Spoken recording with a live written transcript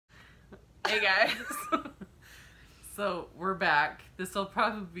Hey guys. So we're back. This will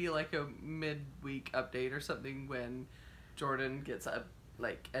probably be like a mid-week update or something when Jordan gets up,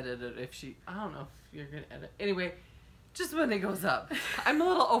 like edited. If she, I don't know if you're gonna edit. Anyway, just when it goes up. I'm a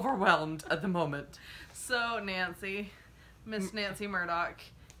little overwhelmed at the moment. So Nancy, Miss Nancy Murdoch,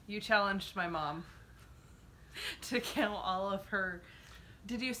 you challenged my mom to count all of her.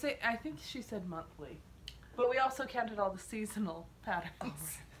 Did you say? I think she said monthly, but we also counted all the seasonal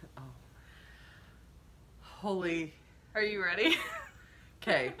patterns. Oh. Holy. Are you ready?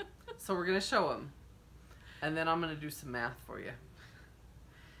 Okay, so we're gonna show them, and then I'm gonna do some math for you.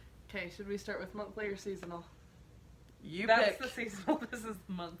 Okay, should we start with monthly or seasonal? That's pick. The seasonal. This is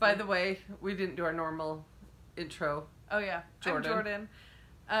monthly. By the way, we didn't do our normal intro. Oh yeah, Jordan. I'm Jordan.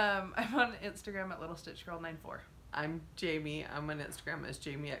 I'm on Instagram at LittleStitchGirl94. I'm Jamie. I'm on Instagram as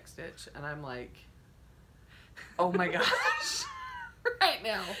JamieXStitch, and I'm like, oh my gosh, right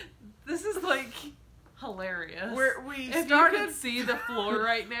now. This is like hilarious. If you could see the floor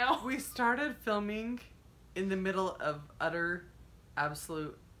right now. We started filming in the middle of utter,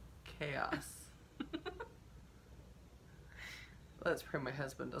 absolute chaos. Let's pray my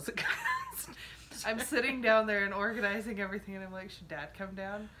husband doesn't come. I'm sitting down there and organizing everything, and I'm like, should Dad come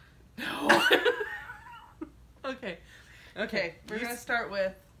down? No. Okay. We're gonna start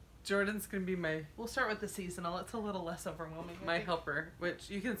with. Jordan's gonna be We'll start with the seasonal. It's a little less overwhelming. my helper, which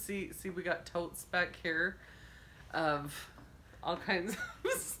you can see. See, we got totes back here, of all kinds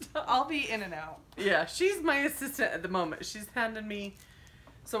of stuff. I'll be in and out. Yeah, she's my assistant at the moment. She's handed me.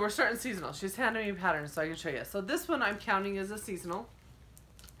 So we're starting seasonal. She's handing me patterns so I can show you. So this one I'm counting as a seasonal,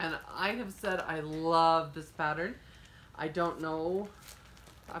 and I have said I love this pattern. I don't know.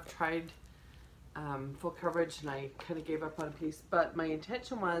 I've tried full coverage and I kind of gave up on a piece, but my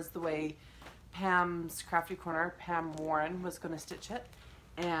intention was the way Pam's Crafty Corner, Pam Warren, was going to stitch it,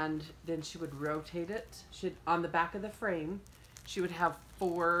 and then she would rotate it. She'd, on the back of the frame, she would have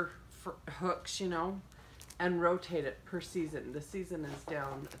four hooks, you know, and rotate it per season. The season is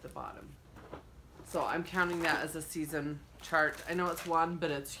down at the bottom. So I'm counting that as a season chart. I know it's one, but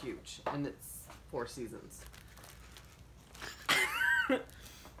it's huge, and it's 4 seasons.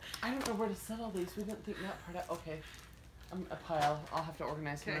 I don't know where to set all these. We didn't think that part out. Okay. A pile. I'll have to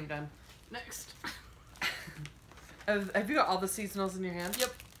organize when I'm done. Next. Have you got all the seasonals in your hand?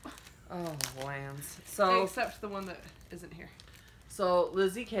 Yep. Oh, lands. So, except the one that isn't here. So,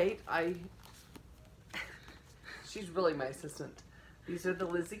 Lizzie Kate, she's really my assistant. These are the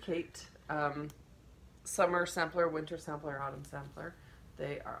Lizzie Kate summer sampler, winter sampler, autumn sampler.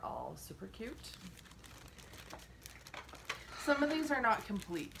 They are all super cute. Some of these are not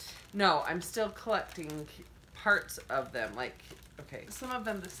complete. No, I'm still collecting parts of them. Like, okay. Some of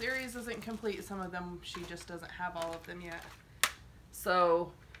them the series isn't complete. Some of them she just doesn't have all of them yet.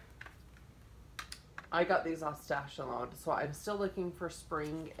 So, I got these off Stash and Load. So I'm still looking for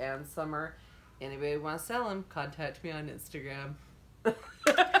spring and summer. Anybody want to sell them, contact me on Instagram.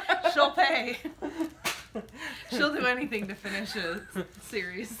 She'll pay. She'll do anything to finish a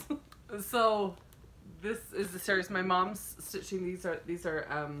series. So, this is the series my mom's stitching. These are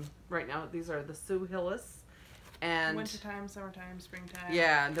right now, these are the Sue Hillis. And wintertime, summertime, springtime.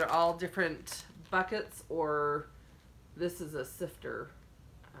 yeah, and they're all different buckets, or this is a sifter,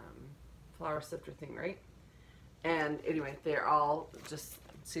 flower sifter thing, right? And anyway, they're all just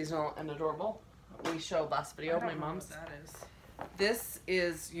seasonal and adorable. We showed last video, my mom's. What that is. This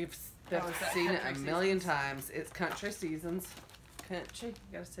is, you've seen it a million times. It's Country Seasons. Country,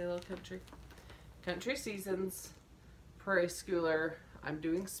 you gotta say a little country. Country Seasons, Prairie Schooler. I'm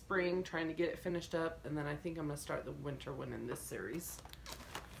doing spring, trying to get it finished up, and then I think I'm going to start the winter one in this series.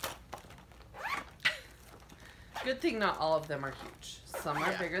 Good thing not all of them are huge. Some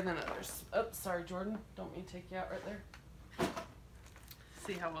are bigger than others. Oops, sorry, Jordan. Don't mean to take you out right there.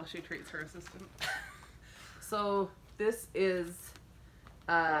 See how well she treats her assistant. So this is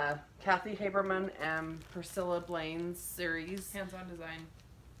Kathy Haberman and Priscilla Blaine's series. Hands-on design.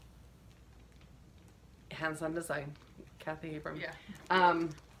 Hands-on design, Kathy Abram. Yeah.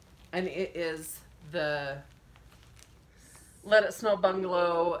 And it is the Let It Snow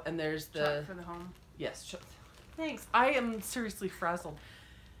Bungalow, and there's the Shop for the home. Yes. Thanks. I am seriously frazzled.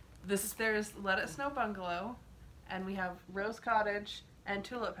 There's Let It Snow Bungalow, and we have Rose Cottage and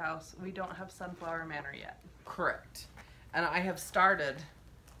Tulip House. We don't have Sunflower Manor yet. Correct. And I have started.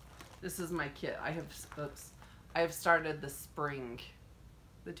 This is my kit. I have started the spring.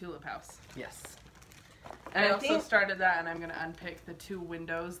 The Tulip House. Yes. And I also started that, and I'm going to unpick the 2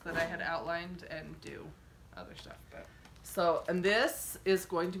 windows that I had outlined and do other stuff. But so, and this is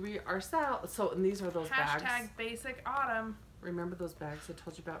going to be our salad. So, and these are those bags. Hashtag basic autumn. Remember those bags I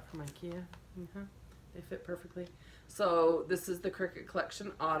told you about from IKEA? They fit perfectly. So this is the Cricut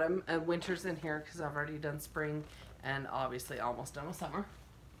Collection Autumn, and winter's in here because I've already done spring and obviously almost done with summer.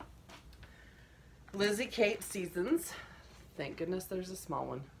 Lizzie Kate Seasons. Thank goodness there's a small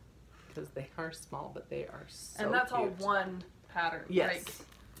one because they are small, but they are so And that's cute. all one pattern. Yes,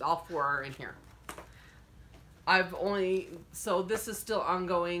 Like, all 4 are in here. So this is still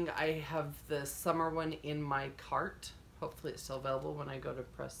ongoing. I have the summer one in my cart. Hopefully it's still available when I go to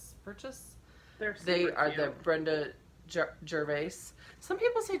press purchase. They are cute. the Brenda Gervais. Some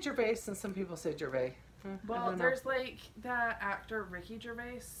people say Gervais and some people say Gervais. Well, there's like that actor Ricky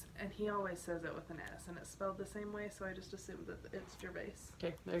Gervais, and he always says it with an S, and it's spelled the same way, so I just assumed that it's Gervais.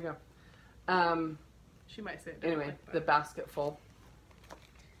 Okay, there you go. She might say it Anyway, but... the basket full.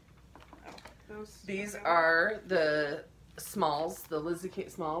 Oh, These are the smalls, the Lizzie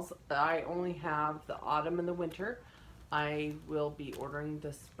Kate smalls. I only have the autumn and the winter. I will be ordering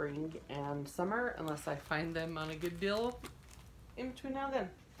the spring and summer unless I find them on a good deal in between now and then.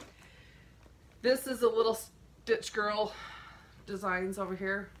 This is a little Stitch Girl designs over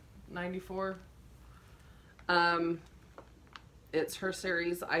here, 94. It's her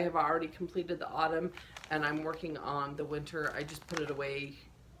series. I have already completed the autumn and I'm working on the winter. I just put it away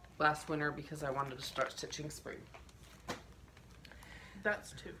last winter because I wanted to start stitching spring.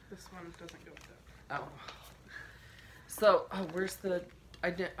 That's 2. This one doesn't go with that. Oh. So, where's the...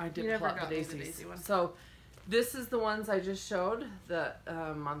 I did You pull out never the got me the daisies. daisy one. So, this is the ones I just showed that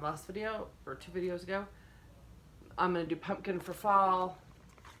on the last video, or 2 videos ago. I'm going to do pumpkin for fall,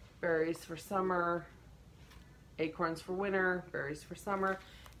 berries for summer, acorns for winter, berries for summer,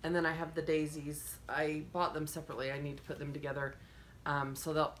 and then I have the daisies. I bought them separately. I need to put them together.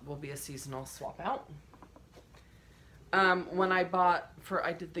 So that will be a seasonal swap out. When I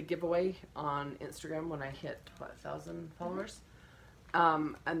did the giveaway on Instagram when I hit, 1,000 followers.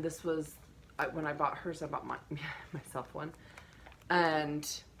 And this was, when I bought hers, I bought myself one. And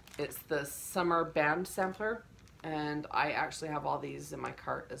it's the summer band sampler. And I actually have all these in my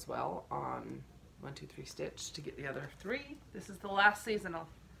cart as well on 1, 2, 3 Stitch to get the other 3. This is the last seasonal.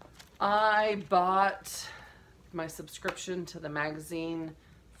 I bought my subscription to the magazine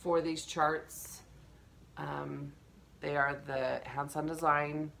for these charts. They are the Hands-On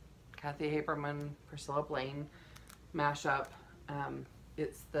Design, Kathy Haberman, Priscilla Blaine mashup.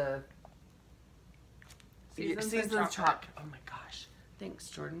 It's the Seasons Chalk. Oh my gosh. Thanks,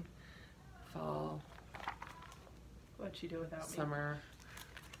 Jordan. Fall. What'd she do without me? Summer.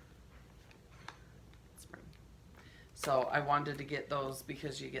 Spring. So I wanted to get those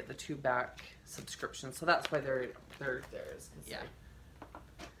because you get the 2 back subscriptions. So that's why they're there. Yeah.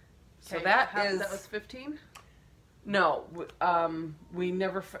 So that was 15? No, we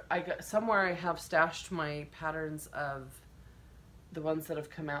never. I got somewhere. I have stashed my patterns of the ones that have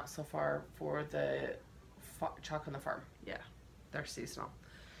come out so far for the Chalk on the Farm. Yeah, they're seasonal,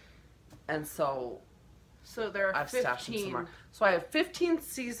 and so there are I've 15. stashed them somewhere. So I have 15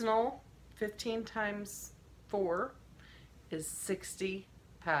 seasonal. 15 times 4 is 60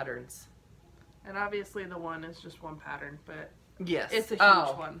 patterns. And obviously the one is just one pattern, but yes, it's a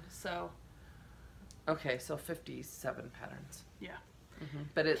huge one. So. Okay, so 57 patterns. Yeah.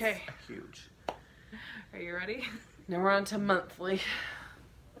 But it's huge. Are you ready? Now we're on to monthly.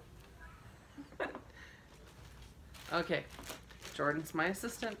 Okay. Jordan's my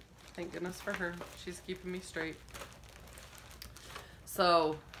assistant. Thank goodness for her. She's keeping me straight.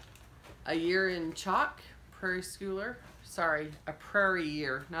 So, a year in chalk, prairie schooler. Sorry, a prairie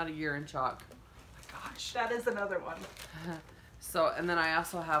year, not a year in chalk. Oh my gosh. That is another one. So, and then I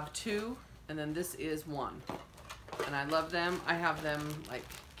also have 2. And then this is 1. And I love them. I have them like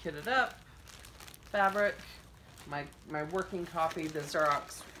kitted up, fabric, my working copy, the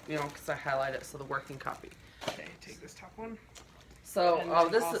Xerox, you know, because I highlight it, so the working copy. Okay, take this top one. So,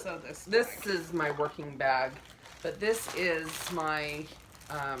 this this is my working bag. But this is my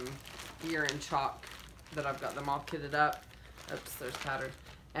year in chalk that I've got them all kitted up. Oops, there's pattern.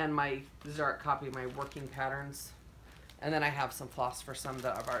 And my Xerox copy, my working patterns. And then I have some floss for some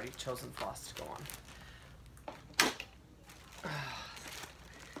that I've already chosen floss to go on.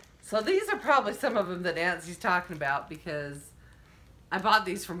 So these are probably some of them that Nancy's talking about because I bought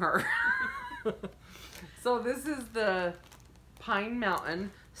these from her. So this is the Pine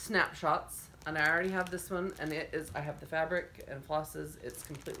Mountain Snapshots. And I already have this one. And it is, I have the fabric and flosses. It's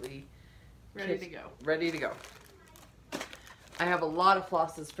completely ready to go. Ready to go. I have a lot of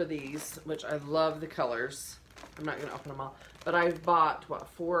flosses for these, which I love the colors. I'm not going to open them all. But I've bought,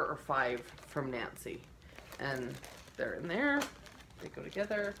 4 or 5 from Nancy. And they're in there. They go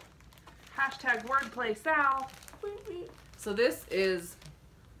together. Hashtag wordplay Sal. So this is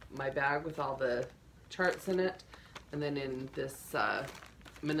my bag with all the charts in it. And then in this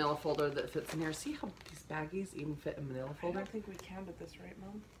manila folder that fits in here. See how these baggies even fit in manila I folder? don't think we counted this right,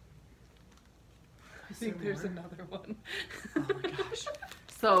 Mom. I think there's another one. Oh my gosh.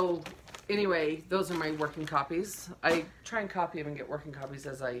 So anyway, those are my working copies. I try and copy them and get working copies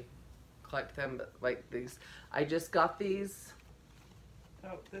as I collect them, but like these. I just got these.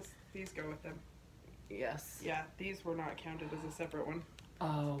 Oh, these go with them. Yes. Yeah, these were not counted as a separate one.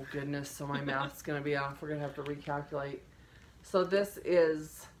 Oh goodness, so my math's gonna be off. We're gonna have to recalculate. So this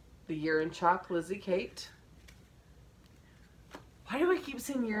is the Year in Chalk, Lizzie Kate. Why do I keep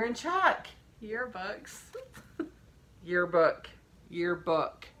saying Year in Chalk? Yearbooks. Yearbook,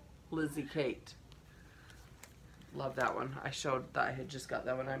 Lizzie Kate. Love that one. I showed that I had just got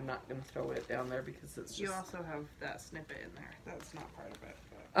that one. I'm not gonna throw it down there because it's just... You also have that snippet in there. That's not part of it.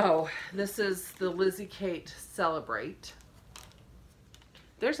 But... Oh, this is the Lizzie Kate Celebrate.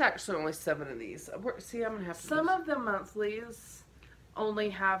 There's actually only 7 of these. See, I'm gonna have to. Some of the monthlies only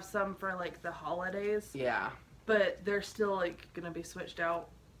have some for like the holidays. Yeah. But they're still like gonna be switched out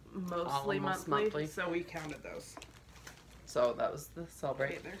mostly Almost monthly. monthly. So we counted those. So that was the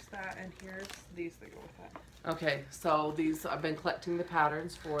Celebrate. Okay, there's that, and here's these that go with that. Okay, so these I've been collecting the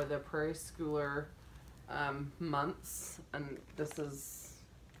patterns for the Prairie Schooler months, and this is.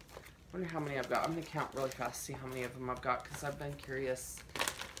 I wonder how many I've got. I'm gonna count really fast, see how many of them I've got, because I've been curious.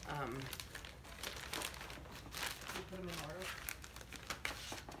 You put them in order.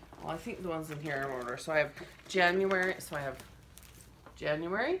 Well, I think the ones in here are in order. So I have January. So I have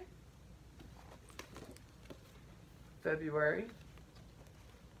January, February. Do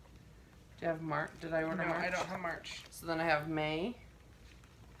you have March? Did I order No, March? I don't have March. So then I have May,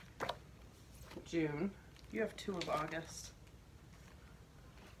 June. You have 2 of August.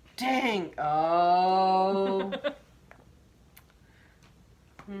 Dang! Oh.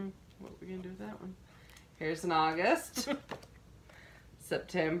 What are we gonna do with that one? Here's an August,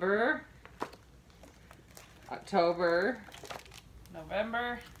 September, October,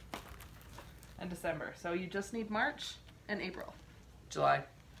 November, and December. So you just need March and April. July.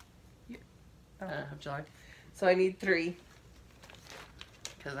 Oh. I don't have July. So I need 3.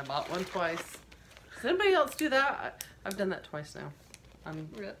 Because I bought one twice. Does anybody else do that? I've done that twice now.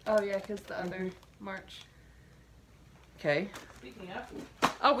 Oh yeah, because the other March. Okay. Speaking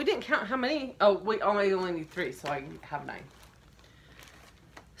of. Oh, we didn't count how many. Oh, we only need 3, so I have 9.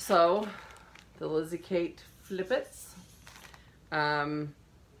 So, the Lizzie Kate Flippets.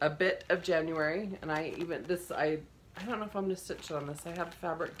 A bit of January, and I don't know if I'm gonna stitch it on this. I have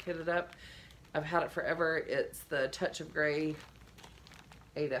fabric kitted up. I've had it forever. It's the Touch of Grey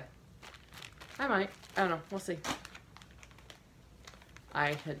Ada. I might. I don't know. We'll see.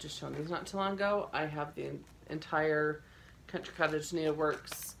 I had just shown these not too long ago. I have the entire Country Cottage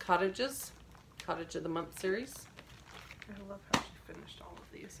Needleworks Cottage of the Month series. I love how she finished all of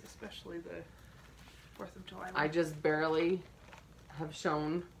these, especially the 4th of July one. I just barely have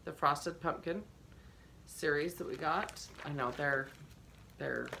shown the Frosted Pumpkin series that we got. I know they're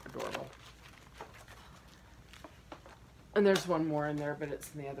adorable. And there's one more in there, but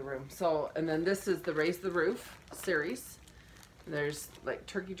it's in the other room. So, and then this is the Raise the Roof series. And there's like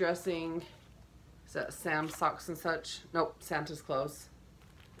turkey dressing. Is that Sam's Socks and Such? Nope, Santa's Clothes.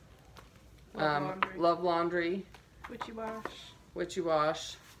 Love Laundry. Love Laundry. Witchy Wash. Witchy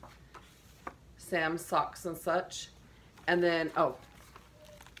Wash. Sam's Socks and Such. And then,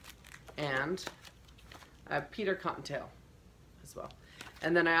 and I have Peter Cottontail as well.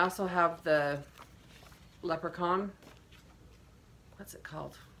 And then I also have the Leprechaun. What's it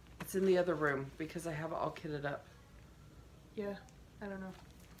called? It's in the other room because I have it all kitted up. Yeah, I don't know.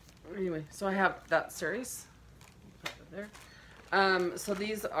 Anyway, so I have that series. Put that there. So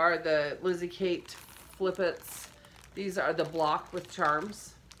these are the Lizzie Kate Flippets. These are the block with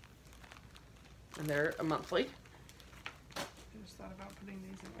charms. And they're a monthly. I just thought about putting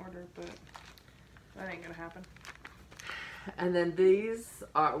these in order, but that ain't gonna happen. And then these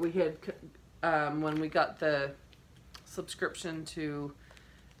are, we had, when we got the subscription to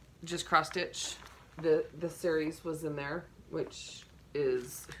just cross stitch, the series was in there, which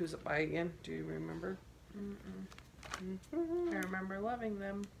is, who's it by again? Do you remember? I remember loving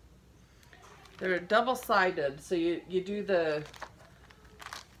them. They're double-sided, so you do the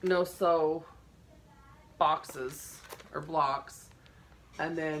no-sew boxes or blocks,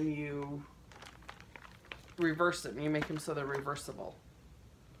 and then you reverse it, and you make them so they're reversible.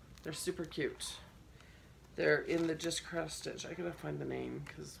 They're super cute. They're in the just cross stitch. I gotta find the name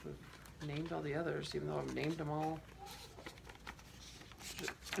because we've named all the others, even though I've named them all.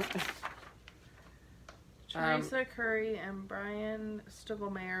 Teresa Curry and Brian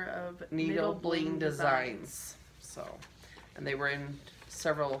Stugelmeyer of Needle Bling Designs. So, and they were in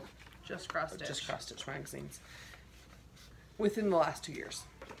several Just Cross Stitch magazines within the last 2 years.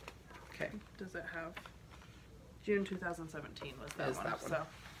 Okay. Does it have June 2017 was that Is one. that one.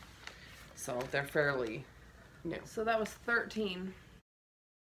 So they're fairly new. So that was 13.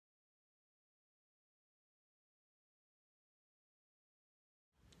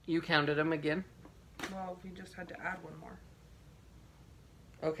 You counted them again? Well, we just had to add one more.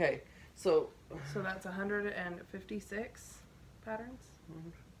 Okay. So that's 156 patterns.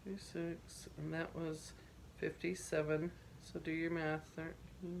 156, and that was 57. So do your math.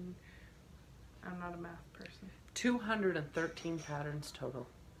 13. I'm not a math person. 213 patterns total.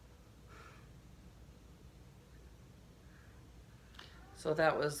 So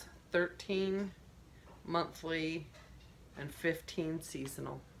that was 13 monthly and 15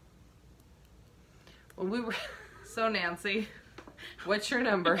 seasonal. When we were So Nancy, what's your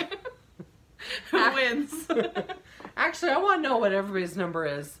number? who wins? Actually, I want to know what everybody's number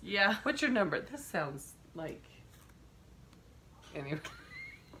is. Yeah. What's your number? This sounds like anyway.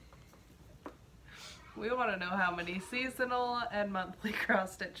 We want to know how many seasonal and monthly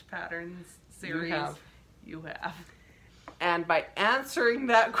cross stitch patterns series you have. And by answering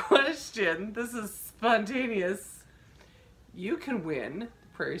that question, this is spontaneous, you can win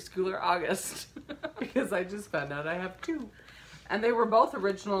Prairie Schooler August. Because I just found out I have 2. And they were both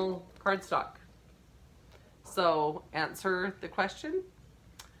original cardstock. So answer the question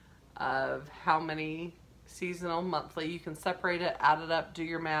of how many seasonal, monthly. You can separate it, add it up, do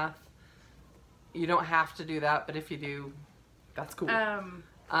your math. You don't have to do that, but if you do, that's cool.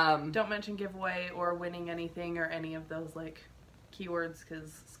 Don't mention giveaway or winning anything or any of those like keywords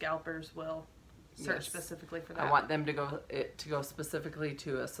because scalpers will search specifically for that. I want them to go specifically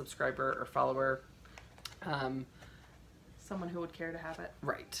to a subscriber or follower. Someone who would care to have it.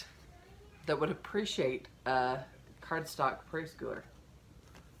 Right. That would appreciate a cardstock Prairie Schooler.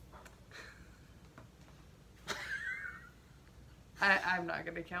 I'm not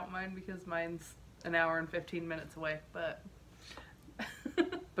going to count mine because mine's an hour and 15 minutes away, but...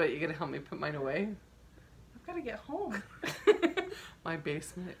 But you're going to help me put mine away? I've got to get home. My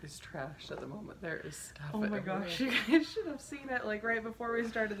basement is trashed at the moment. There is stuff Oh my everywhere. gosh, you guys should have seen it like right before we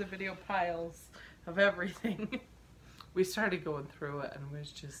started the video, piles of everything. We started going through it and it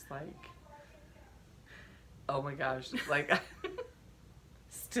was just like, oh my gosh, like,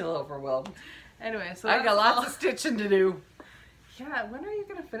 still overwhelmed. Anyway, so I got lots of stitching to do. Yeah, when are you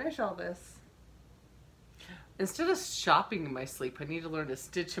going to finish all this? Instead of shopping in my sleep, I need to learn to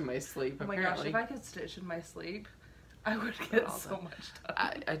stitch in my sleep. Oh my apparently. gosh, if I could stitch in my sleep, I would get so much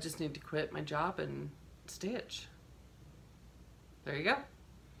done. I just need to quit my job and stitch. There you go.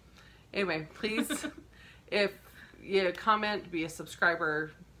 Anyway, please, if you comment, be a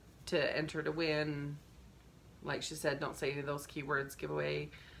subscriber to enter to win. Like she said, don't say any of those keywords,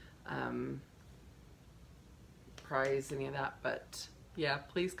 giveaway, prize, any of that. But yeah,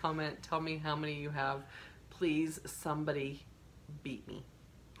 please comment. Tell me how many you have. Please, somebody beat me.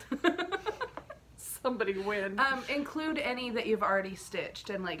 Somebody win. Include any that you've already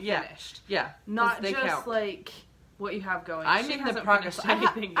stitched and like finished. Yeah. Not they just count. like what you have going. I She need the hasn't progress.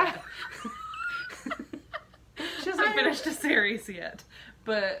 finished anything yet. She hasn't finished a series yet,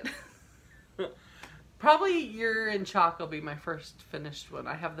 but probably You're in Chalk will be my first finished one.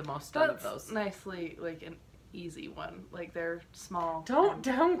 I have the most done of those. Nicely like an easy one. Like they're small. Don't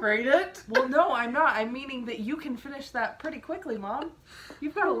downgrade it. Well, no, I'm not. I'm meaning that you can finish that pretty quickly, Mom.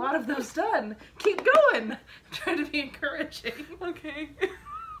 You've got a lot of those done. Keep going. I'm trying to be encouraging. Okay.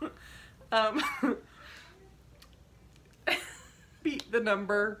 Beat the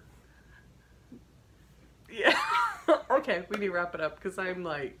number. Yeah. Okay, we need to wrap it up because I'm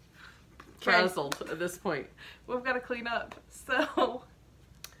like frazzled at this point. We've got to clean up. So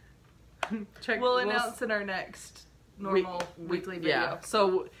we'll announce in our next normal weekly video. Yeah.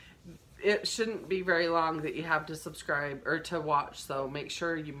 So it shouldn't be very long that you have to subscribe or to watch. So make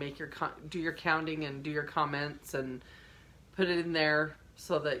sure you make your do your counting and do your comments and put it in there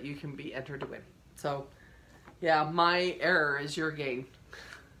so that you can be entered to win. So yeah, my error is your gain.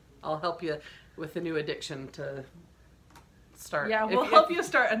 I'll help you with a new addiction to start. Yeah, we'll help you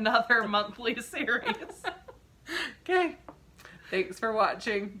start another monthly series. Okay. Thanks for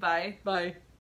watching. Bye. Bye.